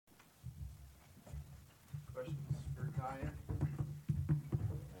Dayan.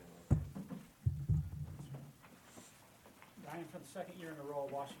 Dayan, for the second year in a row,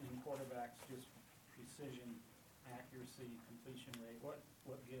 Washington quarterbacks just precision, accuracy, completion rate. What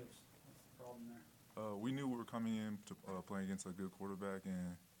gives? What's the problem there? We knew we were coming in to playing against a good quarterback,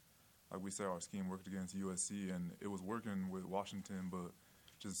 and like we said, our scheme worked against USC, and it was working with Washington, but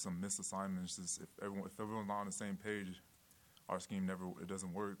just some missed assignments. Just if everyone's not on the same page, our scheme it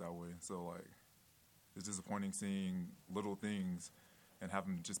doesn't work that way. So like, it's disappointing seeing little things and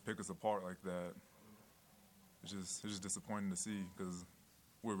having to just pick us apart like that. It's just disappointing to see because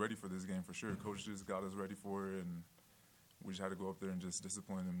we're ready for this game for sure. Coach just got us ready for it, and we just had to go up there and just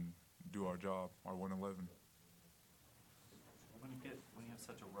discipline and do our job, our 1-11. When you have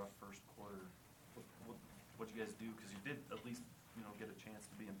such a rough first quarter, what you guys do? Because you did at least get a chance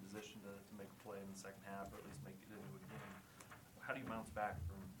to be in position to make a play in the second half, or at least make it into a game. How do you bounce back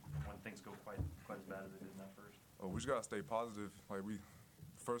from when things go quite as bad as they did in that first? Oh, we just gotta stay positive. Like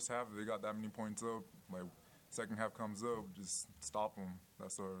first half they got that many points up. Like second half comes up, just stop them.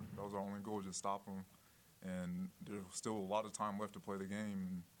 That was our only goal, just stop them. And there's still a lot of time left to play the game.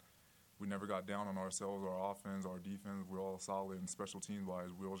 And we never got down on ourselves, our offense, our defense. We're all solid, and special team wise,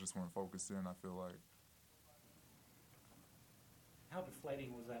 we all just weren't focused in. I feel like. How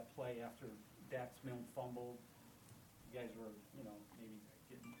deflating was that play after Dax Milne fumbled? You guys were, maybe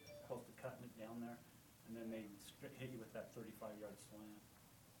getting close to cutting it down there, and then they hit you with that 35-yard slant.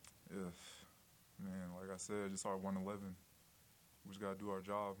 Yeah, man, like I said, just our 1-11. We just got to do our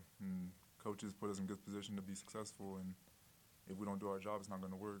job, and coaches put us in good position to be successful, and if we don't do our job, it's not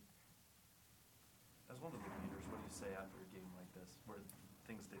going to work. As one of the leaders, what do you say after a game like this, where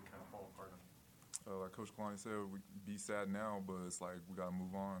things did kind of fall apart? Like Coach Kalani said, we be sad now, but it's like we got to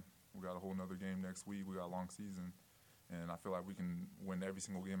move on. We got a whole nother game next week. We got a long season, and I feel like we can win every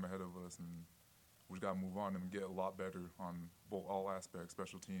single game ahead of us, and we just got to move on and get a lot better on all aspects,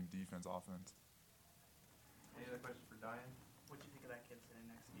 special teams, defense, offense. Any other questions for Dayan? What do you think of that kid sitting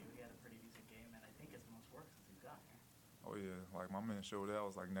next to you? He had a pretty decent game, and I think it's the most work since he's got here. Oh, yeah. Like, my man showed out.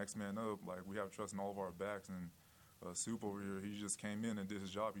 It was like next man up. Like, we have trust in all of our backs, and Soup over here, he just came in and did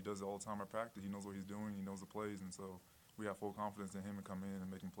his job. He does it all the time at practice. He knows what he's doing. He knows the plays, and so we have full confidence in him to come in and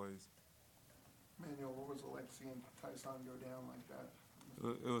making plays. Emmanuel, what was it like seeing Tyson go down like that?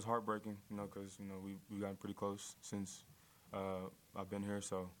 It was heartbreaking, because we've gotten pretty close since I've been here,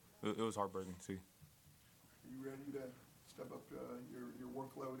 so it was heartbreaking to see. Are you ready to step up your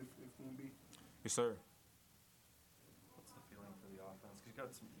workload if need be? Yes, sir. What's the feeling for the offense?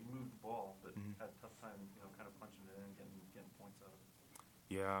 Because you moved the ball, but had a tough time, kind of punching it in and getting points out of it.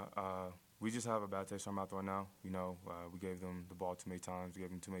 Yeah, we just have a bad taste in our mouth right now. We gave them the ball too many times, gave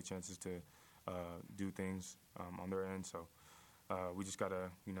them too many chances to do things on their end. So we just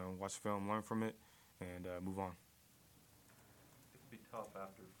gotta, watch the film, learn from it, and move on. It could be tough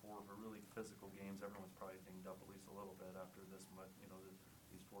after 4 really physical games. Everyone's probably dinged up at least a little bit after this much,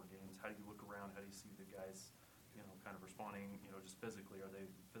 these 4 games. How do you look around? How do you see the guys, kind of responding, just physically? Are they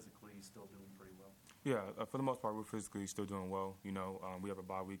physically still doing pretty well? Yeah, for the most part, we're physically still doing well. We have a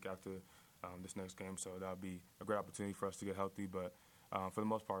bye week after this next game, so that'll be a great opportunity for us to get healthy. But for the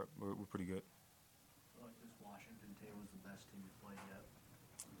most part, we're pretty good. I feel like this Washington team was the best team you played yet.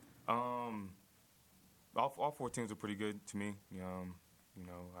 All 4 teams are pretty good to me.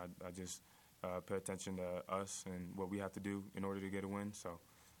 I just pay attention to us and what we have to do in order to get a win. So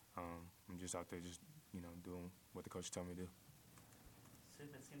I'm just out there just, doing what the coach tell me to do.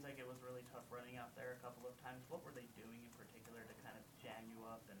 It seems like it was really tough running out there a couple of times. What were they doing in particular to kind of jam you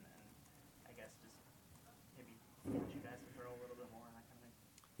up and I guess just maybe force you guys to throw a little bit more and that kind of thing?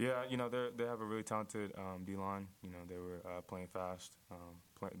 Yeah, they have a really talented D-line. They were playing fast.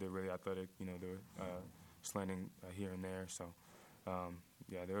 They're really athletic. They were slanting here and there. So,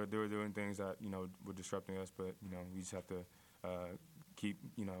 they were doing things that, were disrupting us. But, we just have to keep,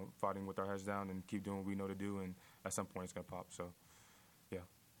 fighting with our heads down and keep doing what we know to do. And at some point it's going to pop. So, yeah.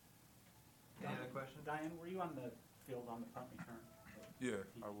 Any other questions? Dayan, were you on the field on the punt return? Yeah,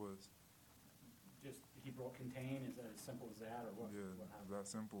 I was. Just he broke contain? Is that as simple as that, or what? Yeah, what happened? that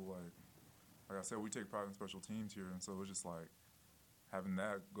simple. Like I said, we take pride in special teams here, and so it's just like having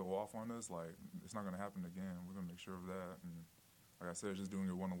that go off on us. Like it's not going to happen again. We're going to make sure of that. And like I said, just doing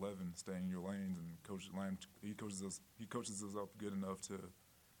your 1-11, staying in your lanes, and Coach Lamb, he coaches us up good enough to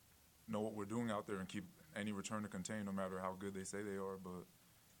know what we're doing out there and keep any return to contain, no matter how good they say they are. But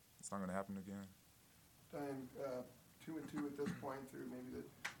it's not going to happen again. Dayan, 2-2 at this point through maybe the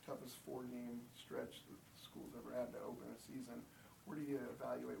toughest 4-game stretch that the school's ever had to open a season. Where do you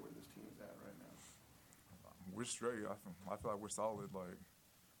evaluate where this team's at right now? We're straight. I feel like we're solid. Like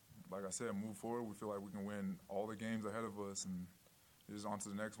like I said, move forward. We feel like we can win all the games ahead of us, and just on to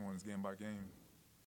the next one. It's game by game.